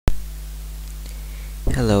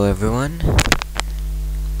Hello everyone,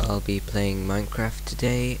 I'll be playing Minecraft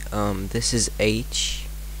today. This is H,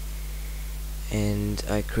 and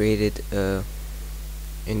I created a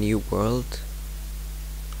new world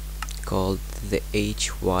called the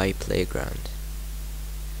HY Playground.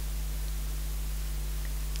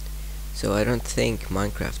 So I don't think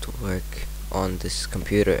Minecraft will work on this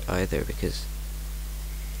computer either, because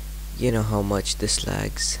you know how much this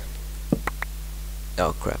lags.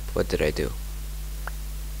 Oh crap, what did I do?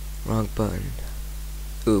 Wrong button.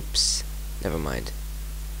 Oops, never mind.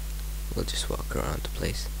 We'll just walk around the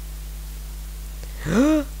place.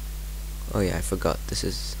 Oh yeah, I forgot, this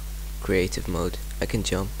is creative mode. I can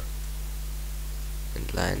jump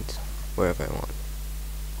and land wherever I want.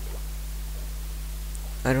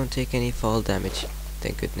 I don't take any fall damage,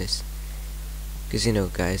 thank goodness. Cause you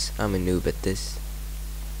know guys, I'm a noob at this.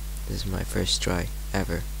 This is my first try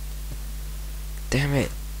ever. Damn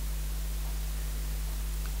it!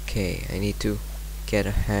 Okay, I need to get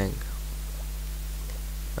a hang.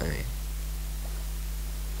 I'm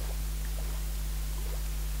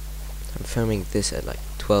filming this at like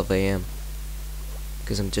 12 AM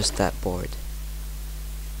because I'm just that bored.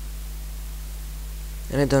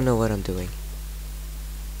 And I don't know what I'm doing.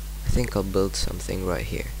 I think I'll build something right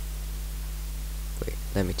here. Wait,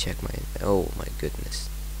 let me check my... Oh my goodness.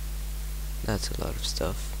 That's a lot of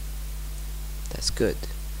stuff. That's good.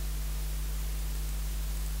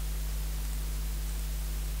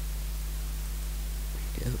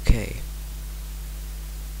 Okay.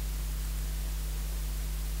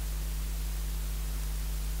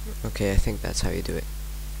 Okay, I think that's how you do it.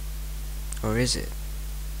 Or is it?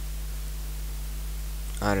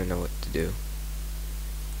 I don't know what to do.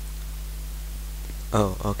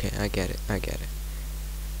 Oh, okay, I get it.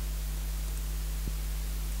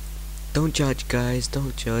 Don't judge, guys,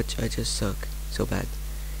 don't judge. I just suck so bad.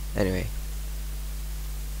 Anyway.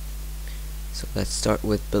 So let's start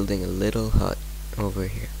with building a little hut over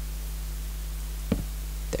here.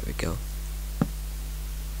 There we go.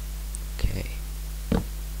 Okay.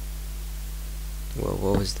 Whoa,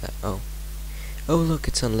 what was that? Oh. Oh look,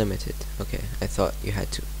 it's unlimited. Okay, I thought you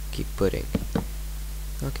had to keep putting.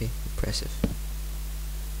 Okay, impressive.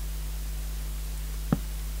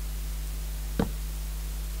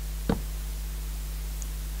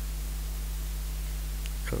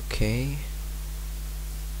 Okay.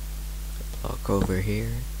 Block over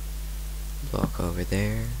here. Block over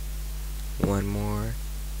there. One more.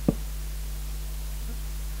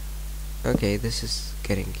 Okay, this is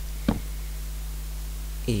getting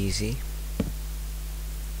easy.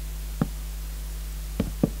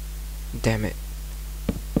 Damn it.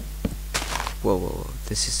 Whoa,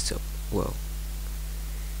 this is so... Whoa.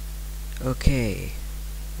 Okay.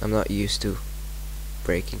 I'm not used to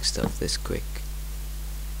breaking stuff this quick.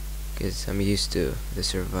 Because I'm used to the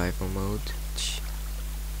survival mode, which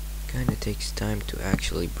kinda takes time to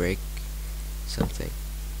actually break something.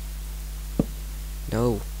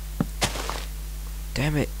 No.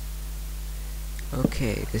 Damn it.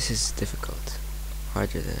 Okay, this is difficult.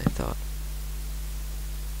 Harder than I thought.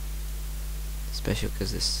 Especially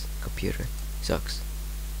because this computer sucks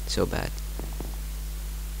so bad.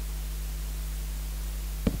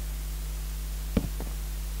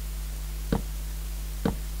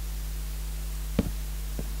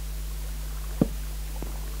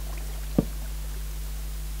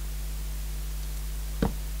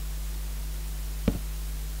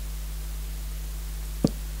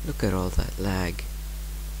 Look at all that lag.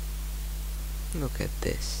 Look at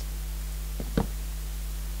this.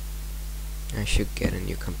 I should get a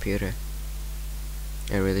new computer.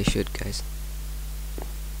 I really should, guys.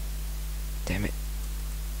 Damn it.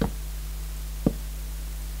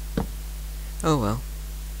 Oh well.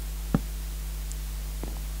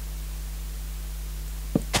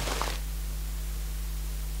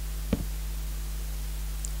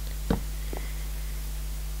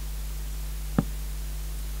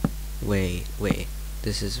 Wait.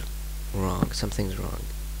 This is wrong. Something's wrong.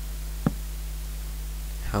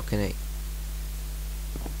 How can I...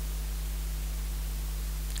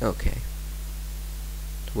 Okay.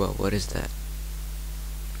 Well, what is that?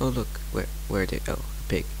 Oh look, where did... Oh, a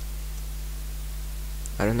pig.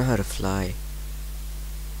 I don't know how to fly.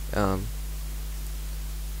 That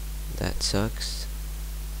sucks.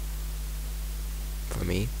 For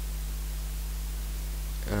me.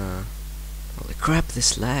 Holy crap,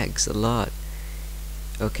 this lags a lot.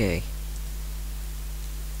 Okay.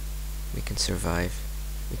 We can survive.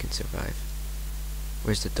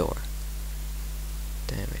 Where's the door?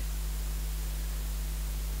 Damn it.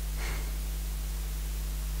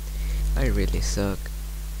 I really suck.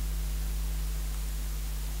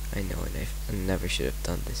 I know, and I never should have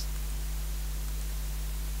done this.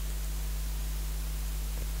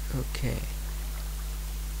 Okay.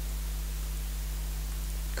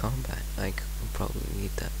 Combat. I could probably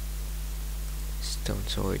need that. Stone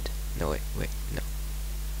sword. No, wait, no.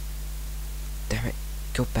 Damn it.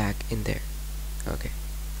 Go back in there. Okay.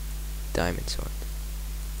 Diamond sword.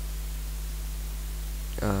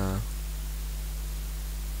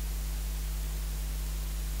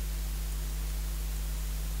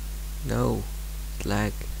 No.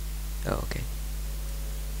 Lag. Oh, okay.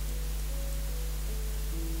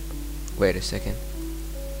 Wait a second.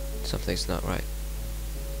 Something's not right.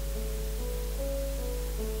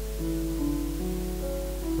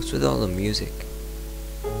 What's with all the music?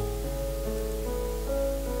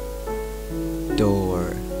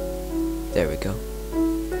 Door. There we go.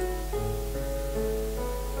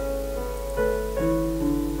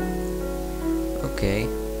 Okay.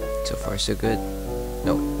 So far so good.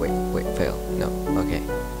 No, wait, fail. No, okay.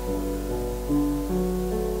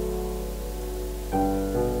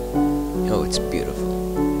 Oh, it's beautiful.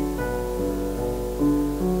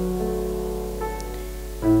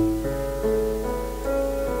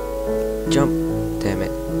 Jump! Damn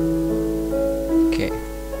it. Okay,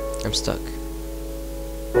 I'm stuck.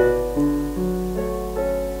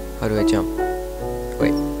 How do I jump?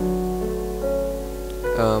 Wait.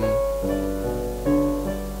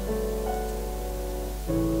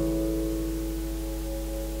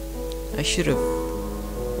 I should have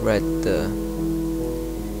read the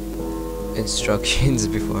instructions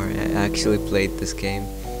before I actually played this game.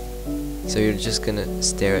 So you're just gonna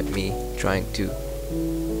stare at me trying to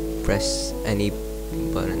press any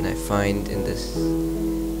button I find in this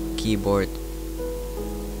keyboard.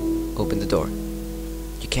 Open the door.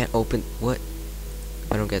 You can't open what?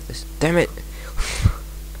 I don't get this. Damn it!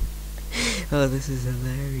 Oh, this is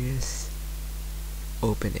hilarious.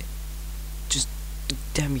 Open it. Just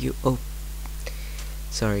damn you. Oh,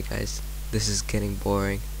 sorry guys. This is getting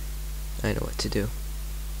boring. I know what to do.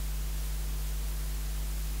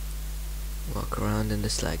 Walk around in the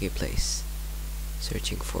slaggy place,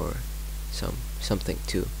 searching for something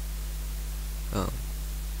to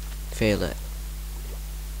fail at.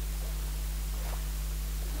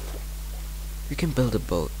 We can build a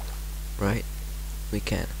boat, right? We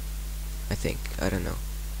can. I think. I don't know.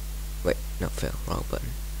 Wait, no, fail. Wrong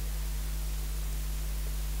button.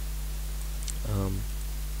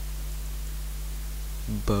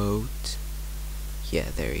 Boat. Yeah,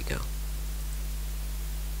 there you go.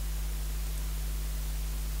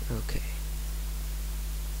 Okay.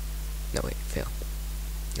 No, wait, fail.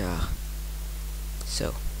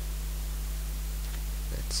 So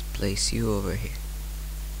let's place you over here.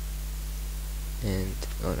 And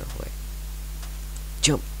oh no, wait.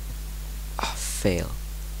 Jump. Ah, fail.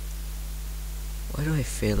 Why do I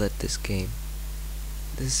fail at this game?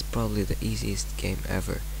 This is probably the easiest game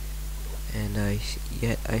ever, and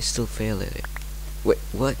yet I still fail at it. Wait,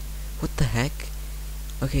 what? What the heck?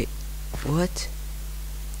 Okay, what?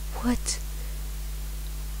 What?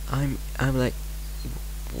 I'm like,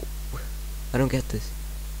 I don't get this.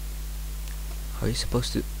 How are you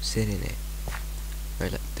supposed to sit in it? Or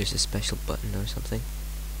like, there's a special button or something?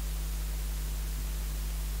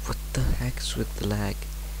 What the heck's with the lag?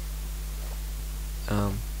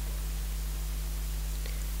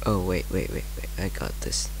 Oh, wait. I got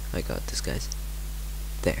this, guys.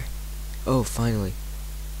 There. Oh, finally.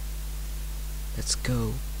 Let's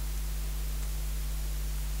go.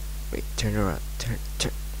 Wait, turn around. Turn.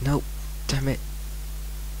 No, damn it.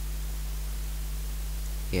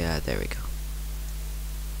 Yeah, there we go.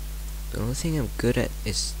 The only thing I'm good at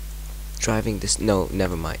is driving this. No,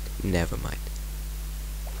 never mind.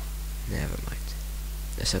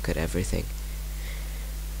 I suck at everything.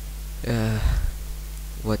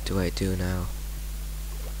 What do I do now?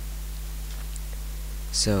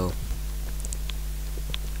 So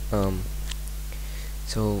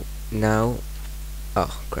now,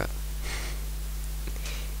 oh crap.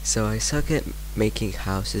 So I suck at making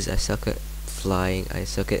houses, I suck at flying, I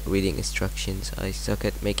suck at reading instructions, I suck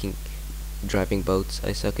at driving boats,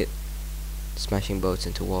 I suck at smashing boats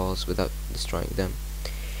into walls without destroying them,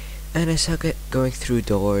 and I suck at going through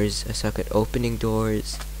doors, I suck at opening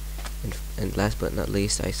doors, and last but not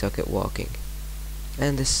least, I suck at walking.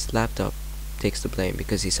 And this laptop takes the blame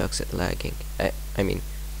because he sucks at lagging. I mean,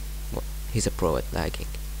 well, he's a pro at lagging.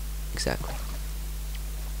 Exactly.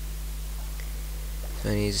 So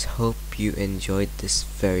I just hope you enjoyed this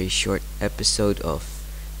very short episode of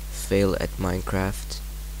Fail at Minecraft.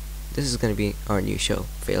 This is gonna be our new show,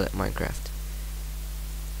 Fail at Minecraft.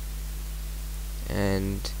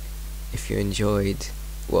 And if you enjoyed,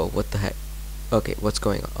 well, what the heck? Okay, what's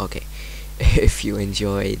going on? Okay. If you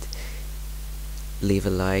enjoyed, leave a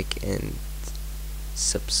like and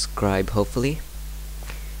subscribe, hopefully.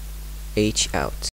 H out.